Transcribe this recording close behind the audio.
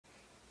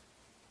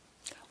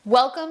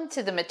Welcome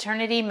to the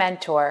Maternity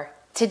Mentor.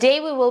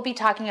 Today we will be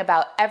talking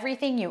about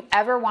everything you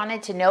ever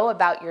wanted to know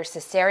about your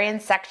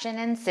cesarean section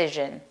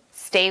incision.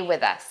 Stay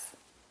with us.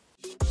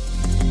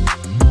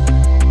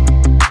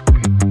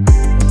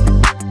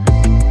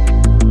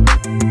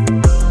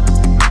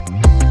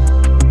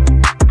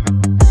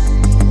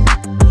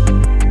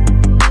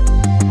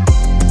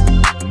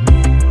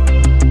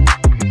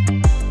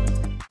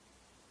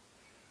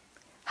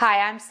 Hi,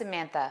 I'm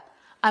Samantha.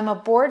 I'm a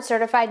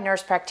board-certified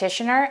nurse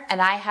practitioner,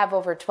 and I have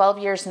over 12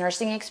 years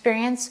nursing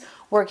experience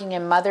working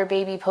in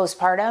mother-baby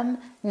postpartum,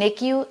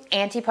 NICU,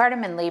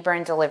 antepartum, and labor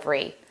and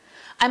delivery.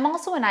 I'm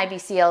also an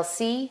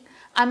IBCLC,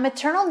 I'm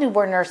maternal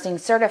newborn nursing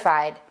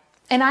certified,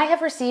 and I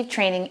have received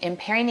training in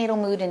perinatal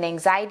mood and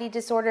anxiety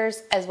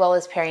disorders as well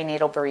as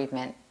perinatal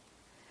bereavement.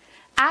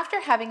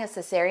 After having a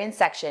cesarean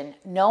section,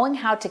 knowing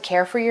how to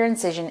care for your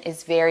incision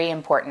is very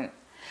important.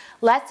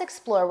 Let's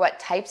explore what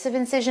types of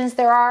incisions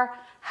there are,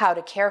 how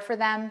to care for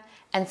them,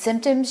 and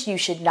symptoms you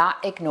should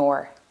not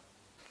ignore.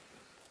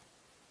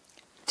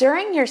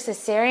 During your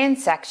cesarean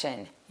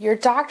section, your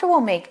doctor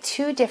will make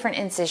two different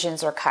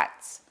incisions or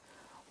cuts.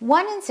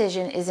 One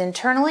incision is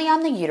internally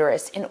on the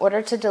uterus in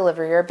order to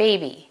deliver your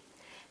baby.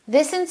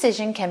 This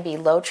incision can be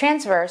low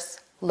transverse,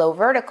 low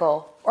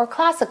vertical, or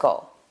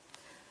classical.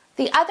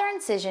 The other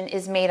incision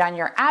is made on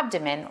your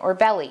abdomen or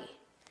belly.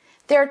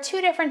 There are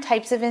two different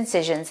types of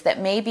incisions that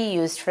may be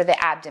used for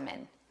the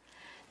abdomen.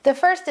 The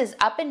first is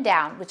up and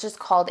down, which is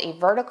called a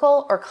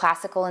vertical or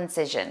classical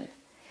incision.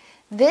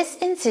 This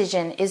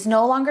incision is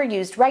no longer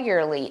used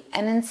regularly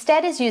and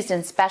instead is used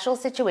in special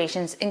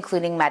situations,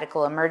 including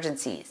medical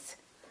emergencies.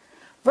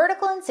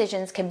 Vertical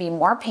incisions can be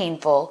more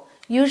painful,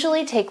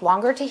 usually take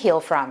longer to heal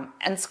from,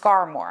 and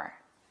scar more.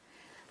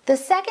 The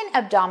second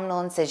abdominal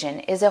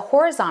incision is a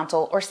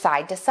horizontal or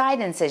side-to-side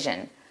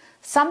incision,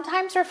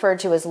 sometimes referred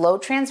to as low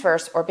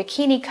transverse or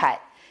bikini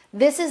cut.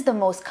 This is the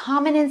most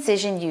common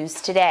incision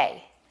used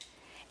today.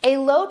 A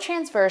low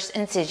transverse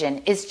incision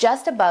is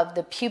just above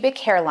the pubic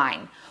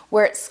hairline,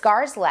 where it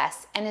scars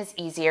less and is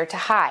easier to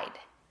hide.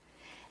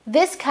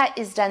 This cut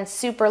is done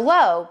super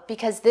low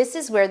because this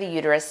is where the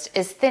uterus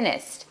is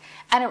thinnest,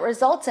 and it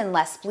results in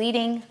less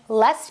bleeding,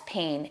 less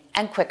pain,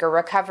 and quicker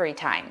recovery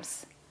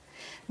times.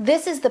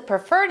 This is the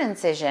preferred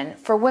incision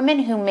for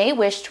women who may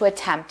wish to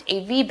attempt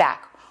a VBAC,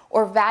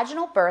 or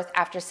vaginal birth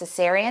after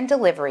cesarean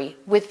delivery,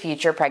 with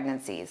future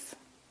pregnancies.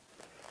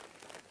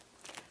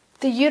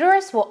 The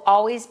uterus will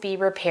always be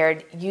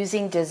repaired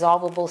using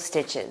dissolvable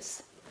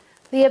stitches.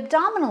 The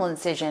abdominal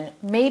incision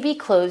may be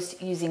closed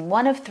using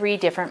one of three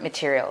different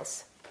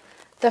materials.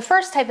 The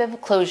first type of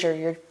closure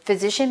your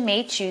physician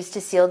may choose to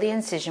seal the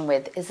incision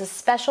with is a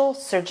special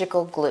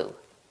surgical glue.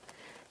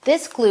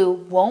 This glue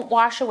won't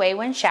wash away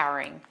when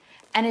showering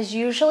and is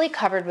usually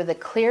covered with a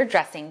clear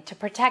dressing to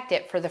protect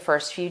it for the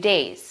first few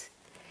days.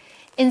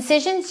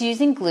 Incisions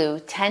using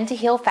glue tend to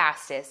heal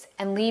fastest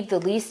and leave the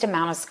least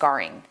amount of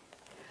scarring.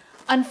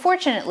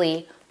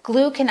 Unfortunately,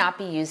 glue cannot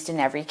be used in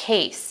every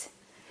case.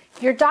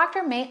 Your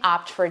doctor may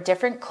opt for a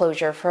different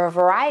closure for a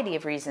variety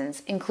of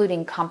reasons,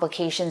 including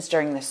complications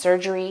during the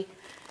surgery,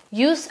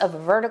 use of a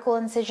vertical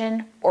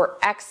incision, or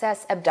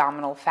excess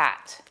abdominal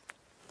fat.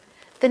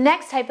 The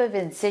next type of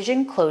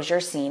incision closure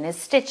seen is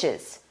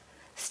stitches.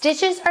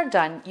 Stitches are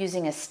done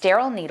using a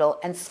sterile needle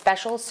and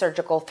special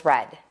surgical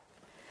thread.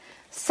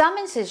 Some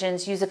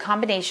incisions use a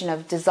combination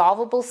of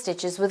dissolvable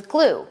stitches with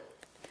glue.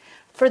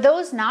 For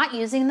those not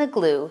using the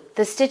glue,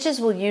 the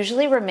stitches will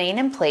usually remain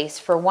in place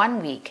for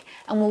 1 week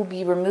and will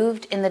be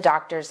removed in the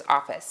doctor's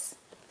office.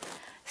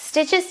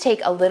 Stitches take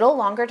a little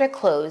longer to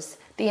close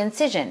the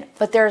incision,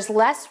 but there is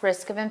less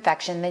risk of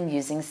infection than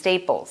using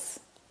staples.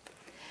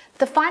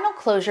 The final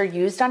closure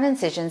used on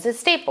incisions is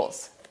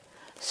staples.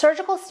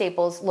 Surgical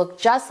staples look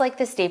just like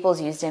the staples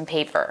used in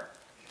paper.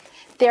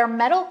 They are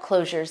metal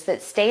closures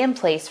that stay in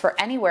place for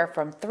anywhere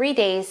from 3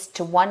 days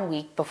to 1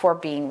 week before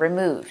being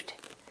removed.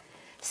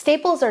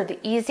 Staples are the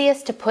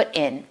easiest to put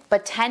in,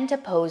 but tend to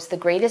pose the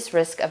greatest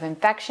risk of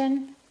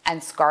infection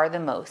and scar the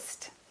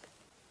most.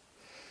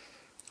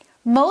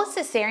 Most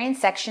cesarean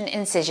section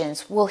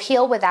incisions will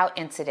heal without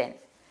incident.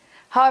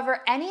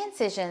 However, any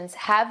incisions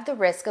have the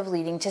risk of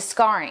leading to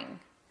scarring.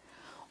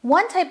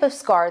 One type of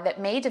scar that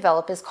may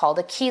develop is called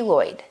a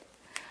keloid.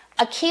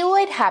 A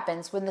keloid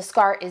happens when the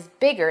scar is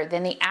bigger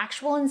than the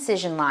actual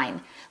incision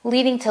line,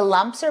 leading to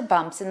lumps or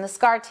bumps in the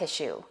scar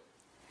tissue.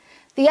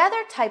 The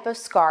other type of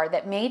scar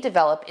that may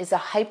develop is a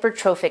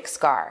hypertrophic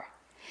scar.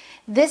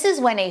 This is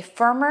when a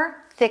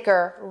firmer,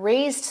 thicker,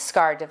 raised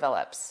scar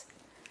develops.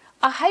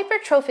 A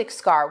hypertrophic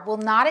scar will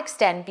not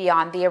extend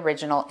beyond the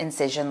original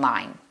incision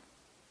line.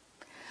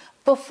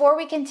 Before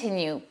we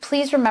continue,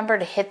 please remember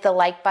to hit the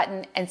like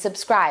button and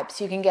subscribe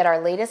so you can get our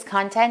latest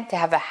content to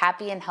have a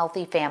happy and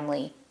healthy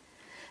family.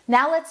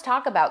 Now let's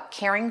talk about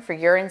caring for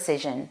your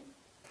incision.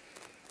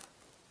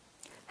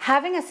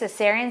 Having a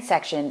cesarean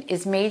section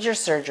is major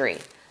surgery.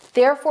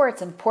 Therefore,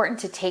 it's important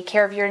to take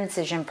care of your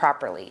incision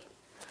properly.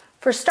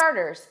 For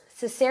starters,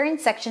 cesarean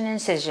section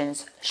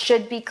incisions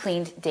should be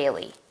cleaned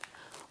daily.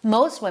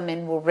 Most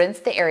women will rinse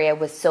the area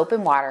with soap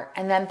and water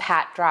and then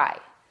pat dry.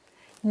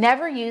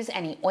 Never use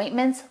any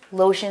ointments,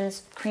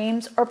 lotions,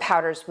 creams, or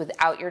powders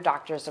without your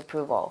doctor's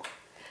approval.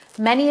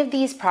 Many of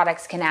these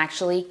products can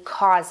actually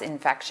cause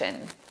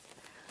infection.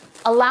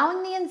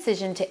 Allowing the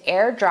incision to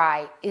air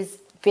dry is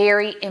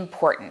very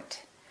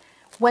important.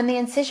 When the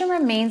incision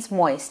remains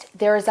moist,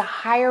 there is a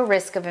higher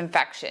risk of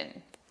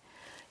infection.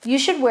 You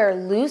should wear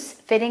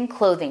loose-fitting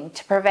clothing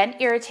to prevent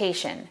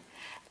irritation,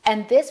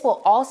 and this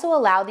will also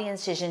allow the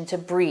incision to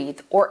breathe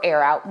or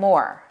air out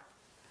more.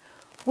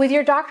 With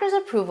your doctor's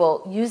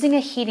approval, using a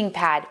heating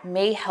pad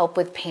may help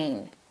with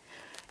pain.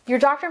 Your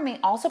doctor may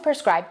also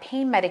prescribe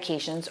pain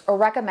medications or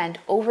recommend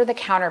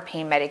over-the-counter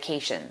pain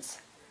medications.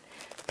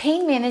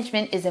 Pain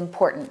management is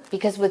important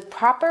because with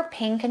proper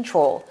pain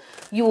control,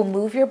 you will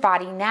move your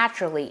body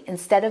naturally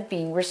instead of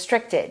being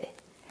restricted.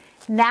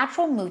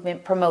 Natural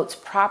movement promotes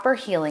proper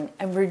healing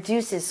and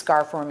reduces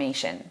scar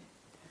formation.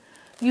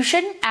 You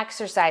shouldn't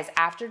exercise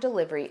after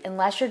delivery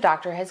unless your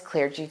doctor has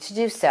cleared you to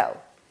do so.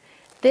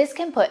 This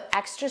can put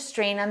extra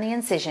strain on the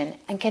incision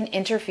and can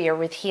interfere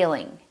with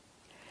healing.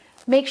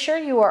 Make sure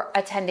you are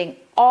attending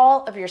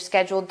all of your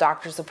scheduled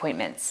doctor's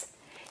appointments.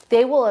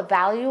 They will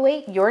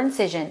evaluate your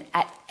incision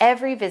at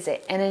every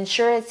visit and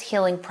ensure it's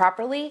healing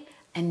properly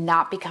and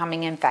not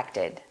becoming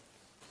infected.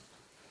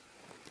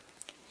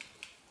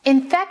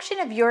 Infection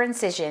of your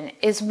incision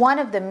is one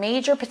of the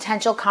major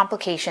potential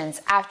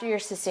complications after your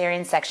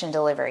cesarean section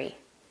delivery.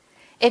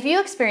 If you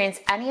experience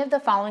any of the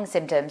following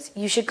symptoms,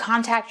 you should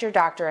contact your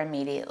doctor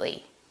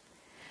immediately.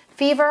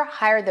 Fever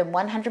higher than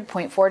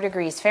 100.4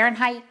 degrees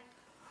Fahrenheit,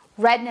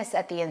 redness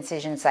at the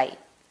incision site,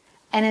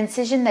 an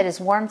incision that is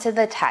warm to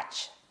the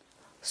touch,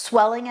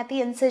 swelling at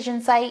the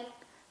incision site,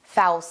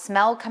 foul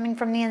smell coming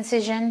from the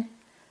incision,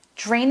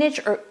 drainage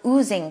or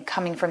oozing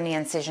coming from the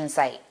incision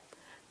site,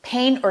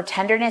 pain or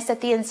tenderness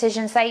at the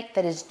incision site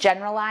that is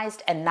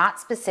generalized and not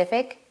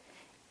specific,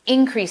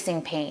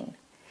 increasing pain,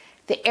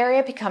 the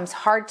area becomes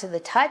hard to the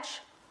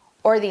touch,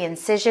 or the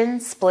incision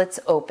splits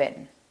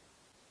open.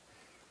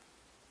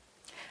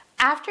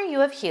 After you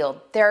have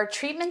healed, there are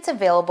treatments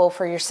available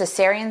for your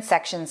cesarean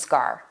section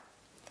scar.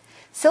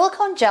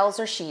 Silicone gels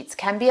or sheets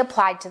can be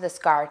applied to the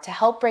scar to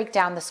help break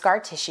down the scar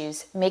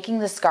tissues, making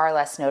the scar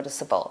less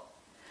noticeable.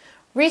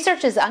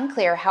 Research is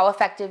unclear how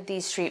effective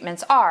these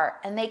treatments are,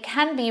 and they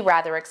can be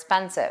rather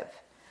expensive.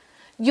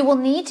 You will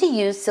need to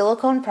use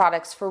silicone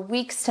products for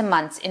weeks to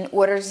months in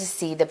order to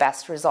see the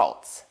best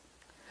results.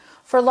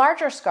 For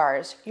larger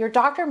scars, your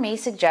doctor may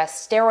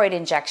suggest steroid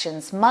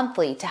injections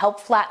monthly to help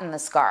flatten the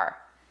scar.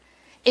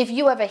 If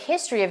you have a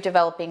history of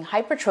developing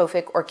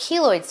hypertrophic or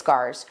keloid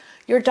scars,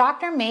 your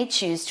doctor may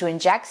choose to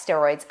inject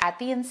steroids at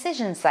the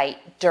incision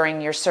site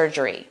during your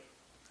surgery.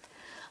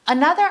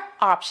 Another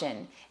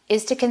option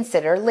is to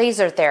consider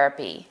laser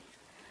therapy.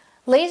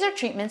 Laser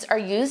treatments are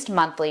used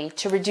monthly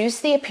to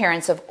reduce the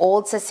appearance of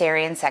old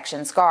cesarean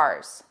section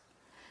scars.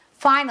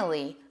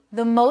 Finally,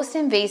 the most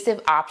invasive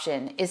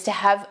option is to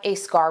have a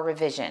scar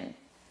revision.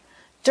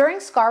 During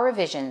scar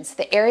revisions,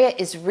 the area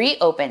is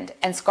reopened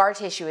and scar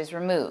tissue is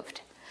removed.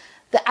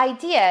 The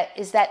idea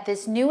is that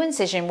this new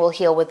incision will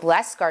heal with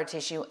less scar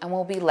tissue and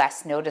will be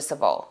less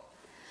noticeable.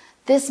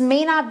 This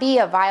may not be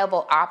a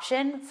viable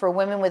option for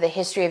women with a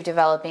history of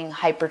developing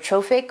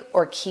hypertrophic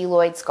or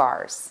keloid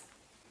scars.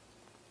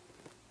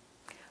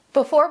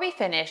 Before we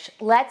finish,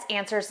 let's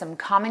answer some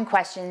common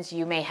questions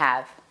you may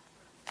have.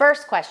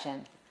 First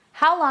question,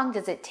 how long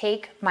does it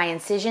take my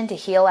incision to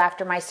heal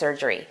after my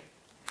surgery?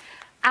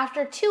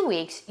 After 2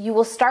 weeks, you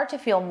will start to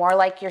feel more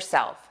like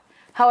yourself.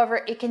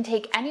 However, it can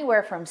take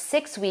anywhere from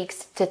 6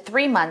 weeks to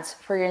 3 months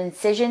for your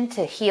incision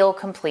to heal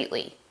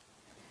completely.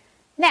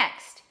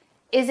 Next,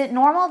 is it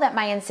normal that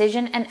my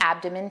incision and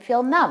abdomen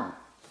feel numb?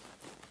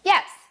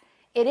 Yes,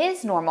 it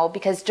is normal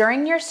because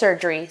during your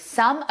surgery,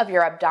 some of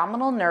your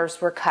abdominal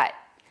nerves were cut.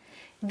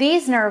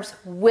 These nerves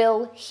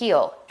will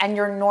heal and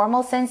your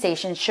normal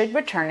sensation should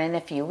return in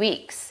a few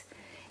weeks.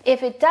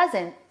 If it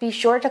doesn't, be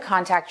sure to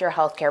contact your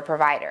healthcare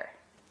provider.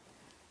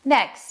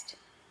 Next,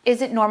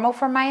 is it normal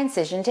for my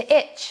incision to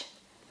itch?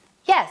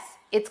 Yes,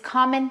 it's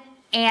common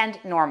and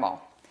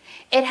normal.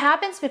 It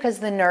happens because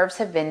the nerves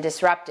have been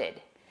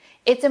disrupted.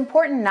 It's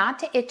important not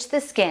to itch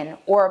the skin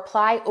or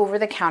apply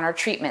over-the-counter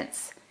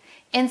treatments.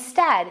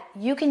 Instead,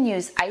 you can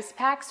use ice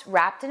packs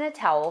wrapped in a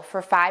towel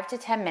for 5 to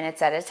 10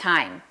 minutes at a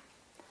time.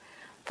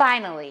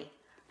 Finally,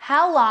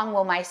 how long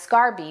will my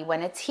scar be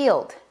when it's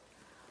healed?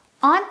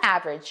 On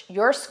average,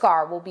 your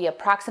scar will be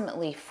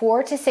approximately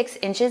 4 to 6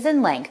 inches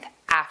in length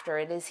after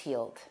it is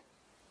healed.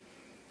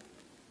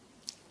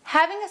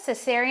 Having a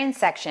cesarean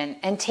section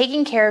and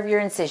taking care of your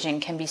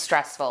incision can be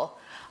stressful.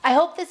 I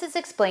hope this has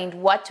explained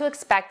what to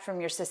expect from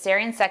your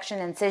cesarean section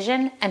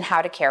incision and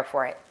how to care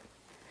for it.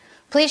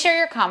 Please share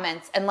your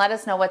comments and let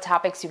us know what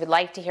topics you would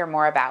like to hear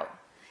more about.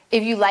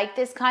 If you like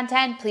this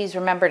content, please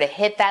remember to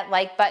hit that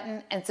like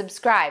button and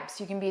subscribe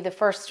so you can be the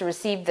first to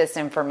receive this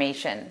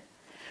information.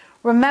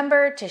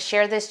 Remember to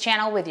share this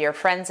channel with your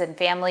friends and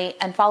family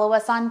and follow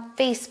us on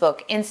Facebook,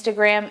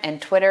 Instagram, and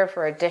Twitter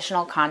for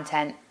additional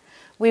content.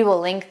 We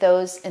will link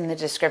those in the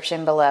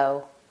description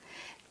below.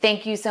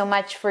 Thank you so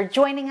much for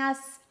joining us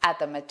at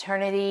the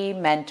Maternity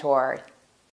Mentor.